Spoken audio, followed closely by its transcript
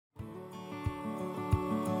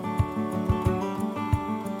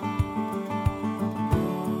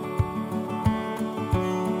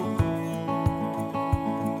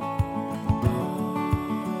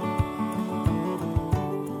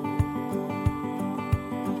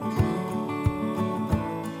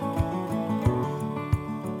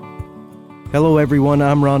Hello everyone,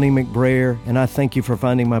 I'm Ronnie McBrayer, and I thank you for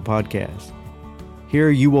finding my podcast. Here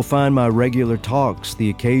you will find my regular talks, the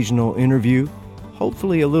occasional interview,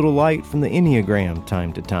 hopefully a little light from the Enneagram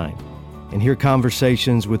time to time, and hear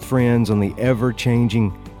conversations with friends on the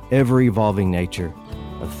ever-changing, ever-evolving nature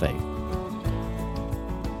of faith.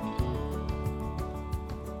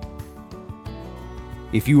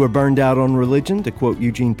 If you are burned out on religion, to quote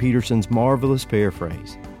Eugene Peterson's marvelous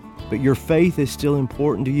paraphrase, but your faith is still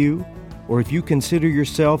important to you, or if you consider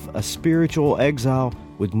yourself a spiritual exile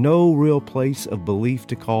with no real place of belief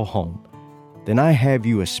to call home, then I have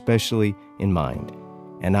you especially in mind,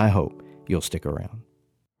 and I hope you'll stick around.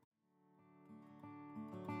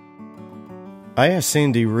 I asked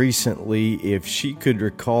Cindy recently if she could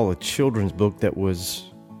recall a children's book that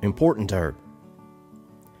was important to her.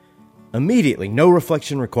 Immediately, no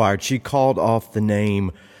reflection required, she called off the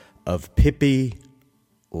name of Pippi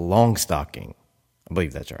Longstocking. I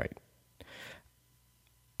believe that's right.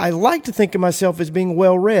 I like to think of myself as being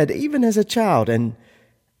well-read, even as a child, and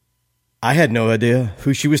I had no idea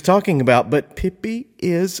who she was talking about, but Pippi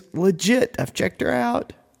is legit. I've checked her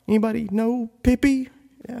out. Anybody know Pippi?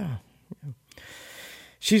 Yeah.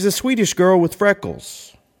 She's a Swedish girl with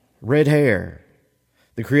freckles, red hair,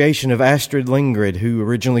 the creation of Astrid Lindgren, who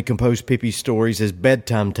originally composed Pippi's stories as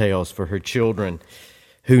bedtime tales for her children.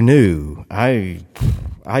 Who knew? I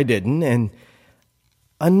didn't. And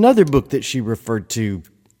another book that she referred to,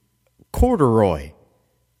 Corduroy,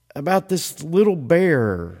 about this little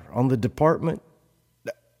bear on the department.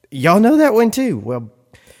 Y'all know that one too. Well,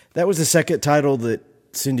 that was the second title that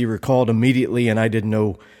Cindy recalled immediately, and I didn't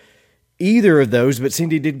know either of those, but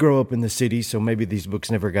Cindy did grow up in the city, so maybe these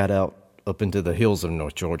books never got out up into the hills of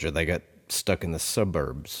North Georgia. They got stuck in the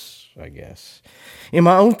suburbs, I guess. In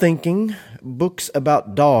my own thinking, books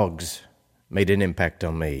about dogs made an impact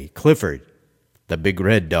on me. Clifford, the big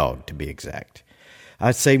red dog, to be exact.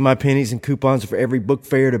 I'd save my pennies and coupons for every book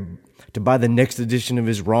fair to buy the next edition of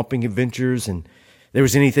his romping adventures, and there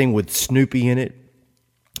was anything with Snoopy in it.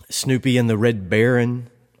 Snoopy and the Red Baron,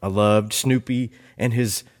 I loved. Snoopy and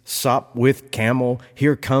his Sopwith Camel.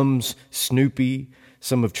 Here Comes Snoopy,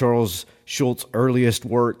 some of Charles Schulz's earliest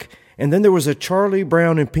work. And then there was a Charlie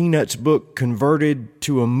Brown and Peanuts book converted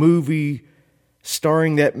to a movie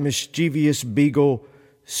starring that mischievous beagle,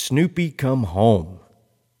 Snoopy Come Home.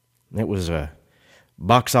 It was a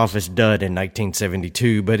box office dud in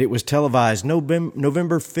 1972, but it was televised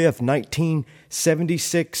November 5th,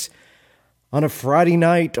 1976, on a Friday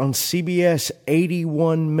night on CBS.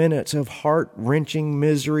 81 minutes of heart-wrenching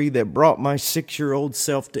misery that brought my 6-year-old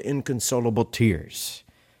self to inconsolable tears.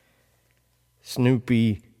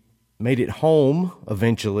 Snoopy made it home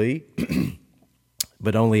eventually,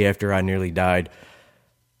 but only after I nearly died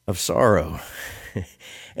of sorrow.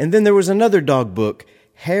 And then there was another dog book,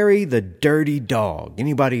 Harry the Dirty Dog.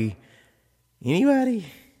 Anybody?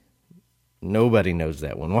 Nobody knows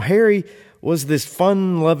that one. Well, Harry was this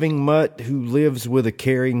fun-loving mutt who lives with a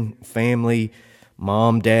caring family,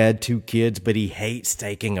 mom, dad, 2 kids, but he hates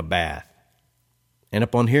taking a bath. And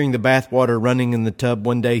upon hearing the bathwater running in the tub,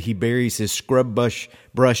 one day he buries his scrub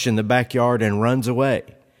brush in the backyard and runs away.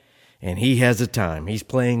 And he has a time. He's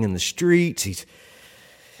playing in the streets. He's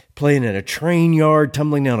playing in a train yard,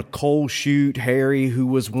 tumbling down a coal chute. Harry, who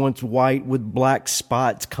was once white with black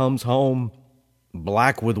spots, comes home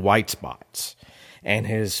black with white spots. And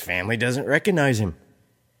his family doesn't recognize him.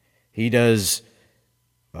 He does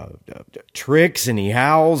tricks, and he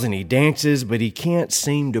howls, and he dances, but he can't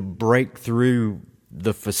seem to break through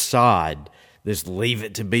the facade, this Leave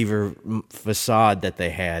It to Beaver facade that they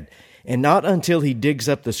had. And not until he digs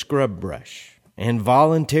up the scrub brush and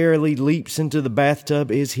voluntarily leaps into the bathtub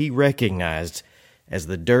is he recognized as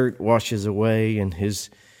the dirt washes away and his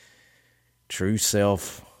true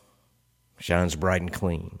self shines bright and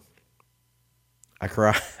clean. I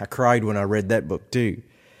cried when I read that book too.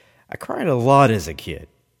 I cried a lot as a kid,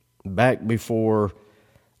 back before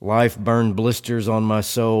life burned blisters on my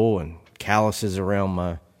soul and calluses around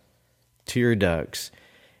my tear ducts.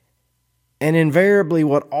 And invariably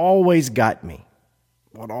what always got me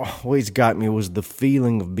was the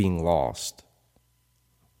feeling of being lost,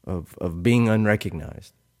 of being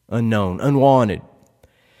unrecognized, unknown, unwanted,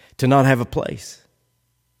 to not have a place,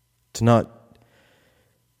 to not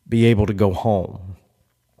be able to go home.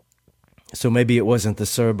 So maybe it wasn't the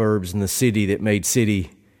suburbs and the city that made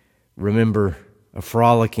City remember a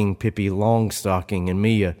frolicking Pippi Longstocking and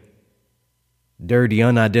me, a dirty,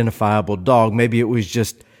 unidentifiable dog. Maybe it was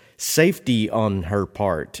just safety on her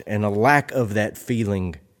part and a lack of that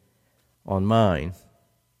feeling on mine.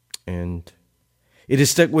 And it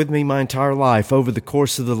has stuck with me my entire life. Over the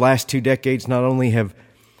course of the last 2 decades, not only have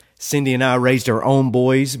Cindy and I raised our own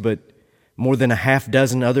boys, but more than a half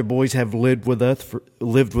dozen other boys have lived with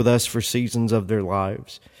us for seasons of their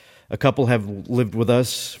lives. A couple have lived with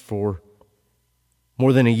us for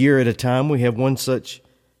more than a year at a time. We have one such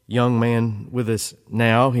young man with us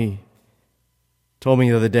now. He told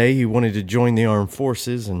me the other day he wanted to join the armed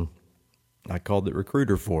forces, and I called the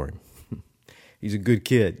recruiter for him. He's a good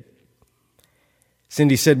kid.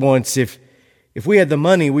 Cindy said once, if we had the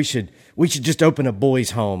money, we should just open a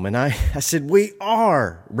boys' home. And I said, we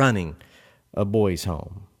are running a boys'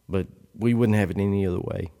 home, but we wouldn't have it any other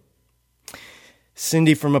way.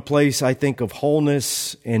 Cindy from a place, I think, of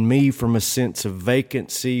wholeness, and me from a sense of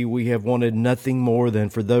vacancy. We have wanted nothing more than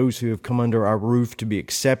for those who have come under our roof to be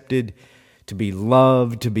accepted, to be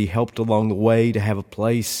loved, to be helped along the way, to have a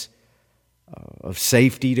place of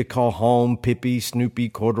safety to call home. Pippi, Snoopy,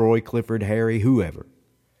 Corduroy, Clifford, Harry, whoever.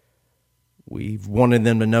 We've wanted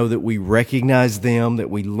them to know that we recognize them, that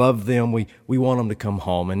we love them. We want them to come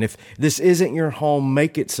home. And if this isn't your home,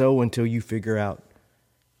 make it so until you figure out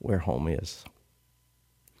where home is.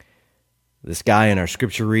 This guy in our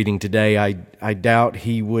scripture reading today, I doubt that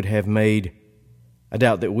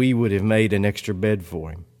we would have made an extra bed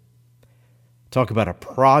for him. Talk about a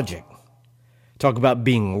project. Talk about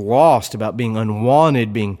being lost, about being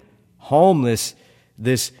unwanted, being homeless.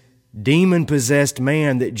 This demon-possessed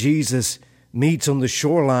man that Jesus meets on the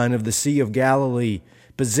shoreline of the Sea of Galilee,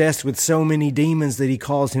 possessed with so many demons that he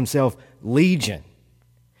calls himself Legion.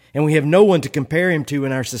 And we have no one to compare him to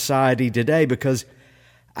in our society today, because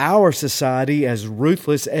our society, as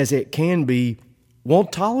ruthless as it can be,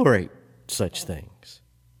 won't tolerate such things.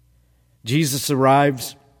 Jesus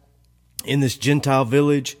arrives in this Gentile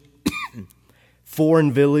village,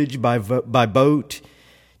 foreign village by boat.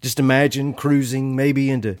 Just imagine cruising maybe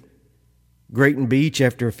into Grayton Beach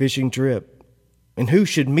after a fishing trip. And who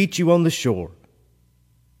should meet you on the shore?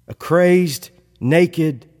 A crazed,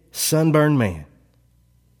 naked, sunburned man.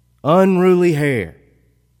 Unruly hair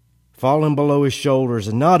falling below his shoulders,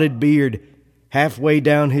 a knotted beard halfway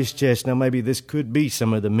down his chest. Now maybe this could be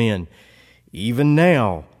some of the men, even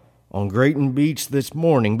now, on Grayton Beach this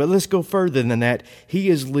morning. But let's go further than that. He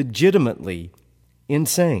is legitimately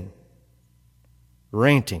insane.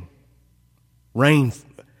 Ranting,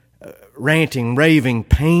 raving,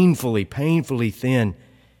 painfully thin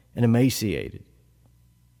and emaciated.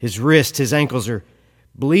 His wrists, his ankles are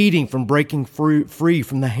bleeding from breaking free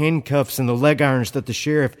from the handcuffs and the leg irons that the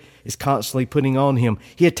sheriff is constantly putting on him.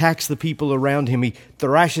 He attacks the people around him. He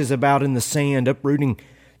thrashes about in the sand, uprooting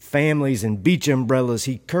families and beach umbrellas.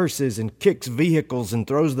 He curses and kicks vehicles and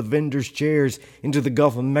throws the vendors' chairs into the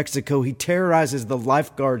Gulf of Mexico. He terrorizes the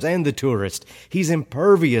lifeguards and the tourists. He's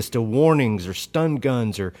impervious to warnings or stun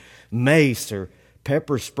guns or mace or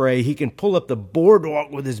pepper spray. He can pull up the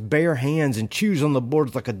boardwalk with his bare hands and chews on the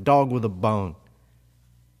boards like a dog with a bone.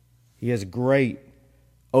 He has great,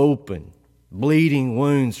 open, bleeding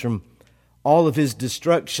wounds from all of his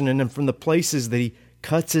destruction and from the places that he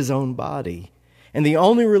cuts his own body. And the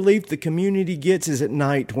only relief the community gets is at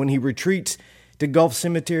night when he retreats to Gulf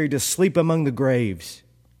Cemetery to sleep among the graves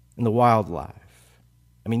and the wildlife.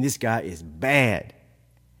 I mean, this guy is bad,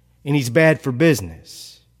 and he's bad for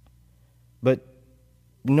business. But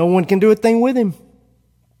no one can do a thing with him.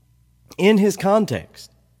 In his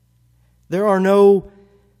context, there are no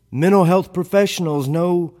mental health professionals,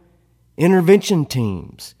 no intervention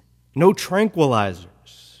teams, no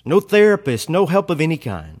tranquilizers, no therapists, no help of any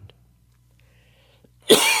kind.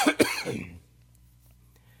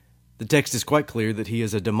 The text is quite clear that he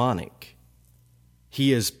is a demonic.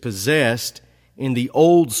 He is possessed in the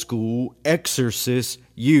old school exorcist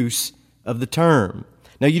use of the term.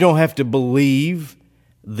 Now, you don't have to believe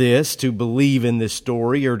this to believe in this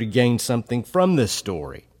story or to gain something from this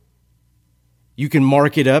story. You can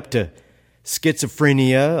mark it up to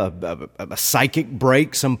schizophrenia, a psychic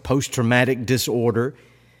break, some post-traumatic disorder.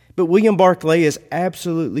 But William Barclay is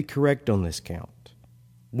absolutely correct on this count.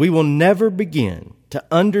 We will never begin to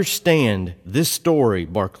understand this story,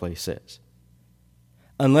 Barclay says,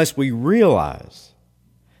 unless we realize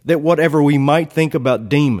that whatever we might think about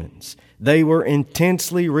demons, they were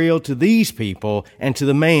intensely real to these people and to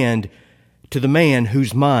the man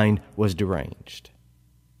whose mind was deranged.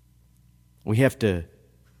 We have to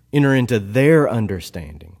enter into their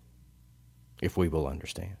understanding if we will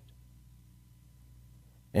understand.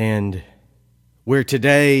 And where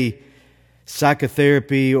today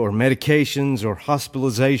psychotherapy or medications or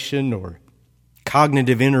hospitalization or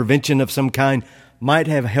cognitive intervention of some kind might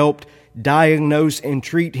have helped diagnose and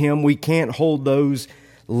treat him, we can't hold those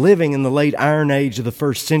living in the late Iron Age of the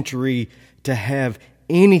first century to have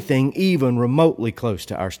anything even remotely close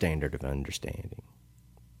to our standard of understanding.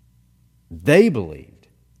 They believed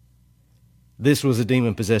this was a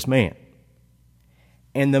demon-possessed man.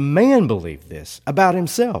 And the man believed this about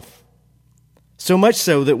himself. So much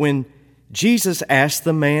so that when Jesus asked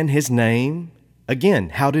the man his name, again,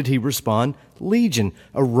 how did he respond? Legion,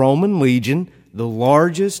 a Roman legion, the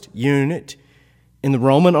largest unit in the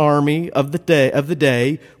Roman army of the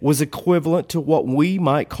day, was equivalent to what we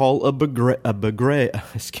might call a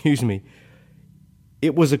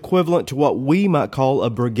It was equivalent to what we might call a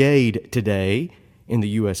brigade today in the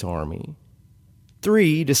U.S. Army.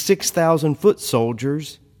 3,000 to 6,000 foot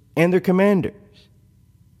soldiers and their commanders.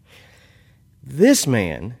 This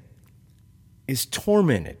man is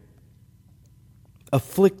tormented,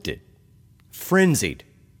 afflicted, frenzied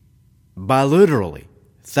by literally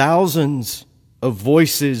thousands of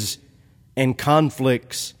voices and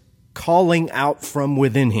conflicts calling out from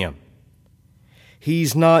within him.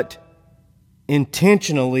 He's not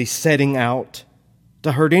intentionally setting out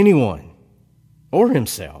to hurt anyone or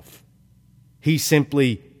himself. He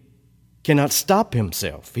simply cannot stop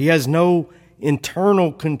himself. He has no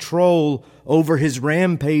internal control over his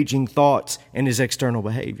rampaging thoughts and his external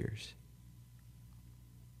behaviors.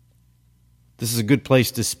 This is a good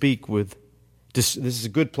place to speak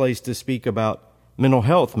about mental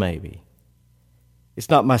health, maybe.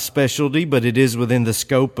 It's not my specialty, but it is within the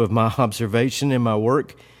scope of my observation and my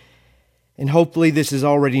work. And hopefully this is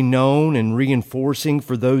already known and reinforcing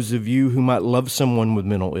for those of you who might love someone with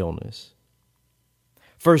mental illness.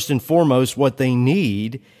 First and foremost, what they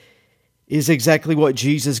need is exactly what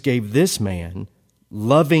Jesus gave this man: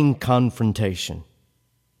 loving confrontation,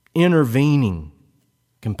 intervening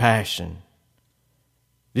compassion.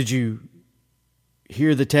 Did you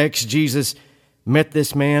hear the text? Jesus met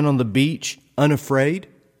this man on the beach unafraid.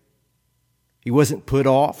 He wasn't put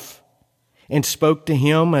off and spoke to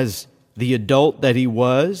him as the adult that he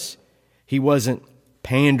was. He wasn't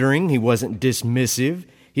pandering. He wasn't dismissive.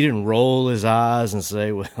 He didn't roll his eyes and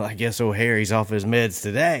say, well, I guess Harry's off his meds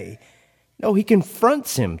today. No, he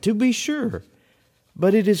confronts him, to be sure.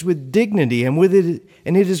 But it is with dignity and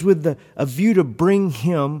it is with a view to bring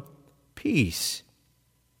him peace.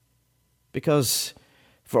 Because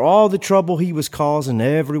for all the trouble he was causing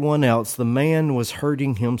everyone else, the man was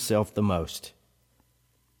hurting himself the most.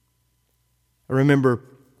 I remember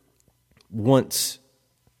once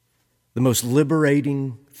the most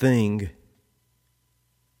liberating thing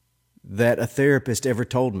that a therapist ever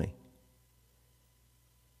told me.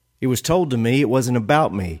 It was told to me it wasn't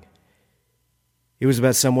about me. It was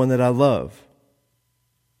about someone that I love.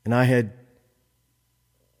 And I had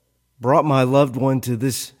brought my loved one to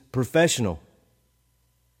this professional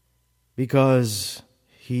because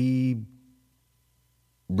he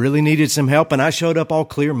really needed some help, and I showed up all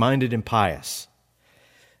clear-minded and pious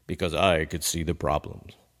because I could see the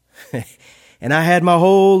problems. And I had my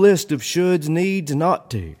whole list of shoulds, needs, and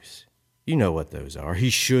ought-tos. You know what those are.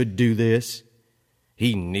 He should do this.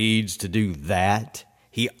 He needs to do that.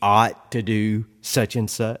 He ought to do such and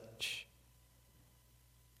such.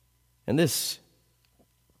 And this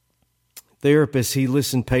therapist, he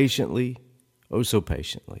listened patiently, oh so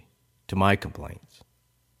patiently, to my complaints.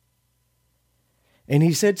 And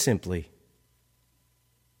he said simply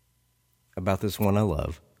about this one I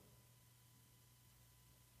love,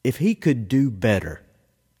 if he could do better,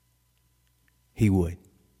 he would.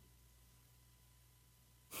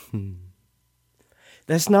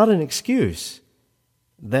 That's not an excuse.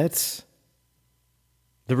 That's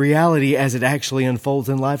the reality as it actually unfolds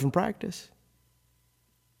in life and practice.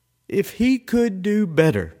 If he could do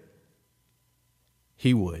better,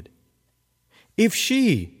 he would. If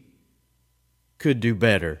she could do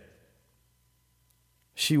better,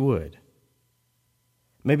 she would.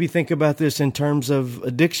 Maybe think about this in terms of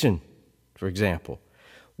addiction, for example.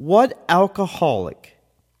 What alcoholic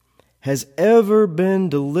has ever been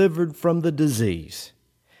delivered from the disease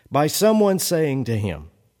by someone saying to him,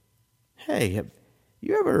 hey, have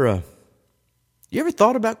you ever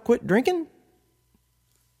thought about quit drinking?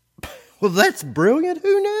 Well, that's brilliant.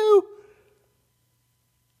 Who knew?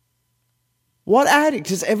 What addict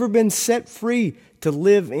has ever been set free to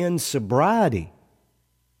live in sobriety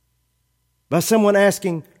by someone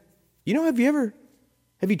asking, have you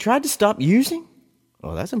tried to stop using?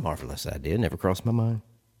 Oh, that's a marvelous idea. Never crossed my mind.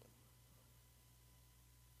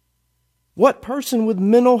 What person with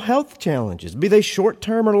mental health challenges, be they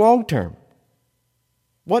short-term or long-term,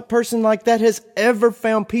 what person like that has ever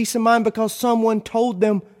found peace of mind because someone told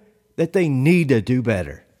them that they need to do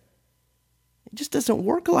better? It just doesn't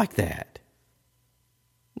work like that.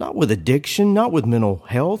 Not with addiction, not with mental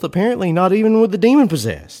health, apparently not even with the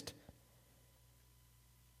demon-possessed.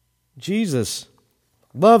 Jesus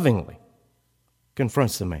lovingly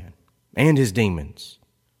confronts the man. and his demons.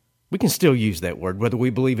 We can still use that word, whether we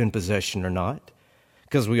believe in possession or not,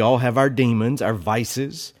 because we all have our demons, our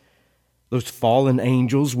vices, those fallen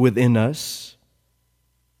angels within us.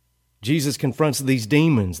 Jesus confronts these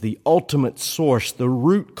demons, the ultimate source, the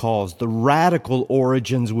root cause, the radical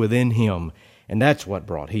origins within him, and that's what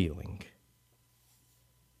brought healing.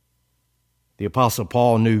 The Apostle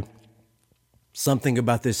Paul knew something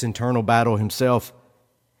about this internal battle himself,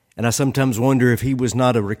 and I sometimes wonder if he was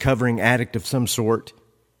not a recovering addict of some sort.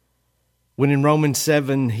 When in Romans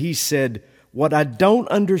 7 he said, "What I don't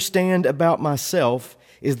understand about myself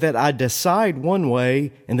is that I decide one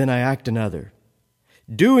way and then I act another.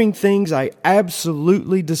 Doing things I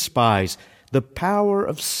absolutely despise. The power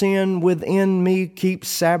of sin within me keeps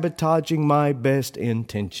sabotaging my best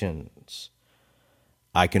intentions.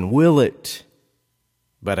 I can will it,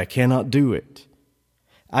 but I cannot do it.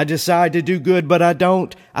 I decide to do good, but I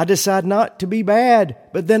don't. I decide not to be bad,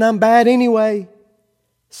 but then I'm bad anyway.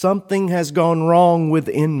 Something has gone wrong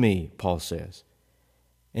within me," Paul says,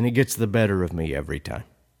 "and it gets the better of me every time."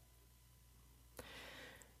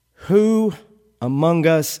 Who among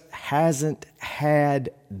us hasn't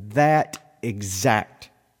had that exact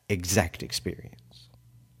experience?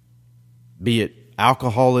 Be it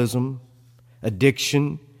alcoholism,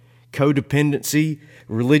 addiction, codependency,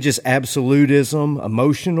 religious absolutism,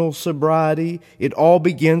 emotional sobriety. It all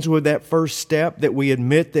begins with that first step that we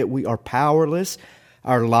admit that we are powerless.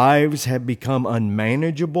 Our lives have become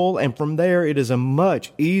unmanageable, and from there it is a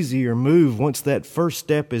much easier move once that first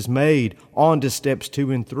step is made on to steps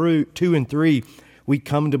 2 and 3. We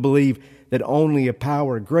come to believe that only a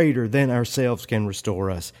power greater than ourselves can restore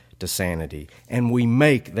us to sanity. And we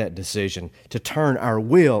make that decision to turn our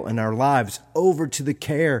will and our lives over to the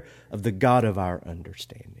care of the God of our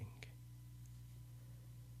understanding.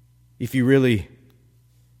 If you really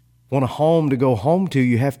want a home to go home to,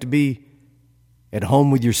 you have to be at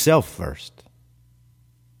home with yourself first.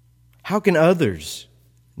 How can others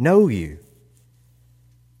know you,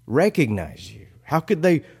 recognize you? How could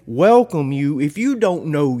they welcome you if you don't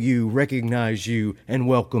know you, recognize you, and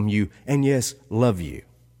welcome you, and yes, love you?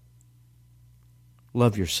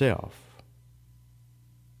 Love yourself.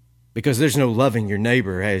 Because there's no loving your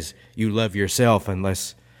neighbor as you love yourself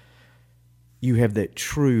unless you have that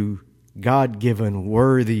true, God-given,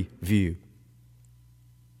 worthy view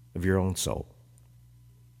of your own soul.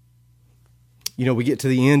 You know, we get to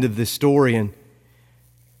the end of this story and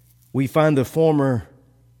we find the former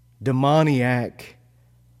demoniac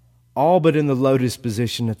all but in the lotus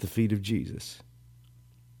position at the feet of Jesus.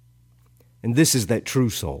 And this is that true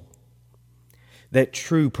soul, that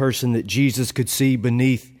true person that Jesus could see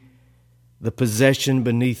beneath the possession,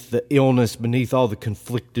 beneath the illness, beneath all the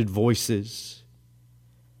conflicted voices.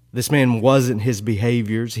 This man wasn't his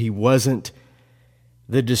behaviors. He wasn't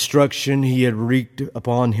the destruction he had wreaked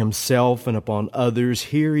upon himself and upon others.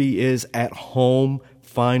 Here he is at home,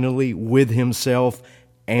 finally, with himself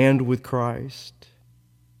and with Christ.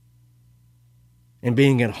 And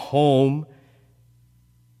being at home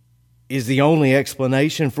is the only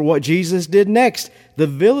explanation for what Jesus did next. The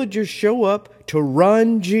villagers show up to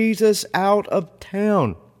run Jesus out of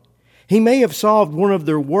town. He may have solved one of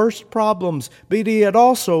their worst problems, but he had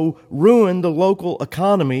also ruined the local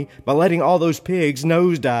economy by letting all those pigs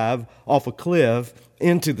nosedive off a cliff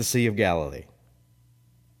into the Sea of Galilee.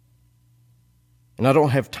 And I don't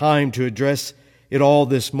have time to address it all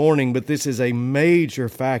this morning, but this is a major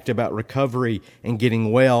fact about recovery and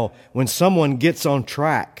getting well. When someone gets on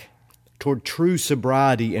track toward true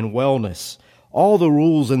sobriety and wellness, all the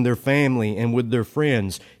rules in their family and with their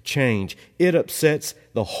friends change. It upsets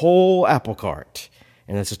the whole apple cart.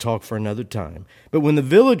 And that's a talk for another time. But when the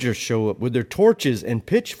villagers show up with their torches and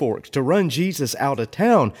pitchforks to run Jesus out of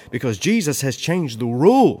town because Jesus has changed the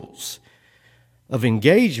rules of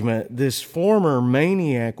engagement, this former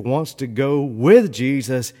maniac wants to go with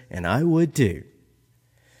Jesus, and I would too.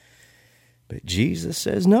 But Jesus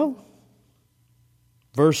says no.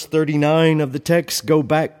 Verse 39 of the text, go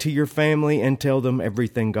back to your family and tell them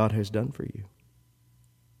everything God has done for you.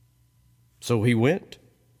 So he went,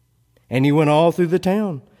 and he went all through the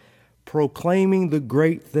town, proclaiming the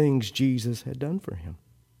great things Jesus had done for him.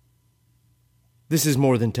 This is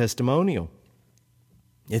more than testimonial.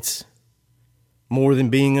 It's more than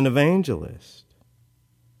being an evangelist.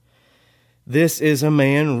 This is a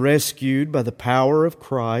man rescued by the power of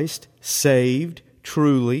Christ, saved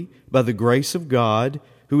truly by the grace of God,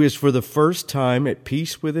 who is for the first time at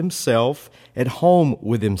peace with himself, at home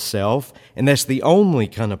with himself, and that's the only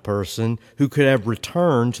kind of person who could have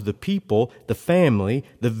returned to the people, the family,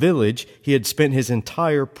 the village he had spent his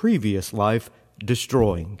entire previous life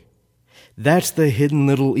destroying. That's the hidden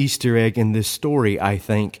little Easter egg in this story, I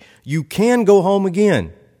think. You can go home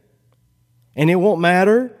again. And it won't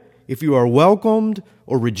matter if you are welcomed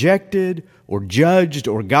or rejected or judged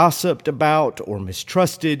or gossiped about or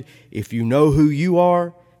mistrusted. If you know who you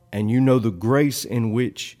are and you know the grace in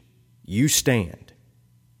which you stand,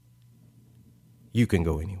 you can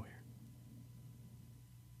go anywhere.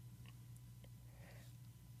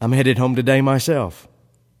 I'm headed home today myself.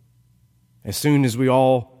 As soon as we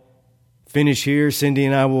all finish here, Cindy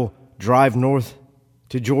and I will drive north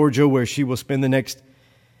to Georgia, where she will spend the next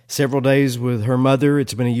several days with her mother.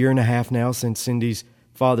 It's been 1.5 years now since Cindy's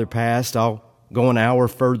father passed. I'll go an hour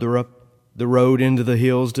further up the road into the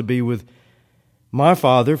hills to be with my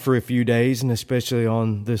father for a few days, and especially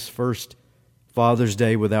on this first Father's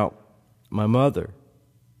Day without my mother.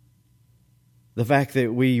 The fact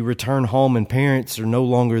that we return home and parents are no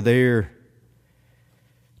longer there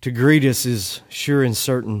to greet us is sure and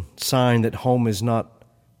certain sign that home is not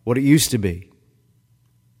what it used to be.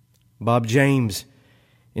 Bob James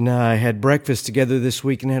and I had breakfast together this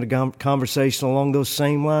week and had a conversation along those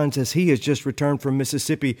same lines, as he has just returned from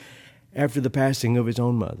Mississippi after the passing of his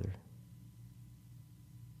own mother.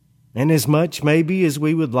 And as much maybe as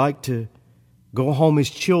we would like to go home as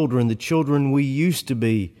children, the children we used to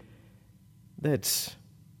be, that's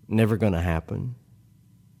never going to happen.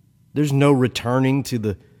 There's no returning to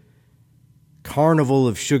the carnival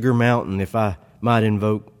of Sugar Mountain, if I might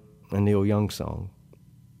invoke a Neil Young song.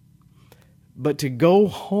 But to go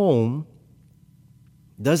home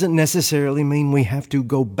doesn't necessarily mean we have to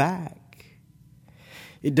go back.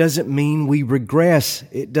 It doesn't mean we regress.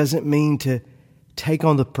 It doesn't mean to take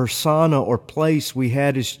on the persona or place we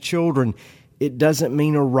had as children. It doesn't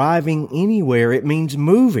mean arriving anywhere. It means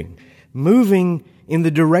moving in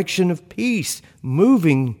the direction of peace,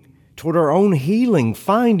 moving toward our own healing,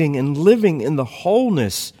 finding and living in the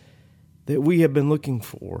wholeness that we have been looking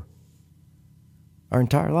for our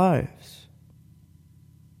entire lives.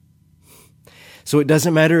 So it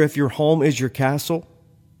doesn't matter if your home is your castle,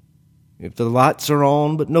 if the lights are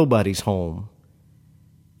on but nobody's home,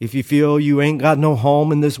 if you feel you ain't got no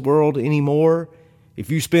home in this world anymore, if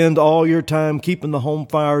you spend all your time keeping the home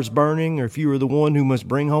fires burning, or if you are the one who must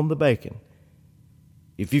bring home the bacon.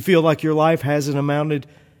 If you feel like your life hasn't amounted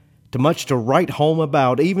to much to write home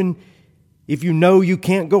about, even if you know you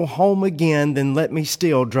can't go home again, then let me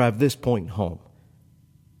still drive this point home.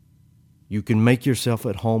 You can make yourself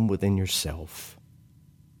at home within yourself.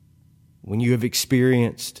 When you have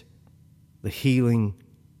experienced the healing,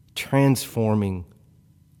 transforming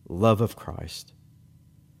love of Christ,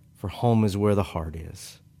 for home is where the heart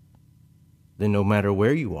is, then no matter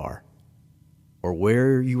where you are or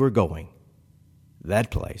where you are going,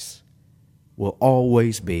 that place will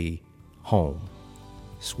always be home,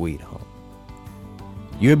 sweet home.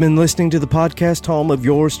 You have been listening to the podcast home of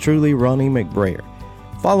yours truly, Ronnie McBrayer.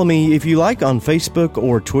 Follow me if you like on Facebook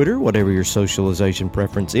or Twitter, whatever your socialization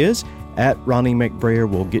preference is. At Ronnie McBrayer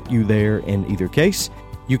will get you there in either case.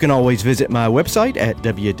 You can always visit my website at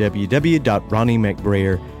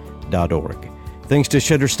www.ronniemcbrayer.org. Thanks to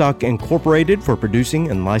Shutterstock Incorporated for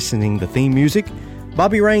producing and licensing the theme music.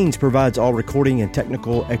 Bobby Raines provides all recording and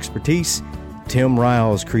technical expertise. Tim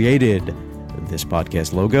Riles created this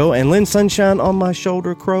podcast logo, and Lynn Sunshine on my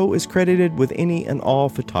shoulder crow is credited with any and all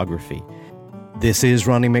photography. This is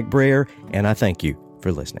Ronnie McBrayer, and I thank you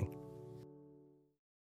for listening.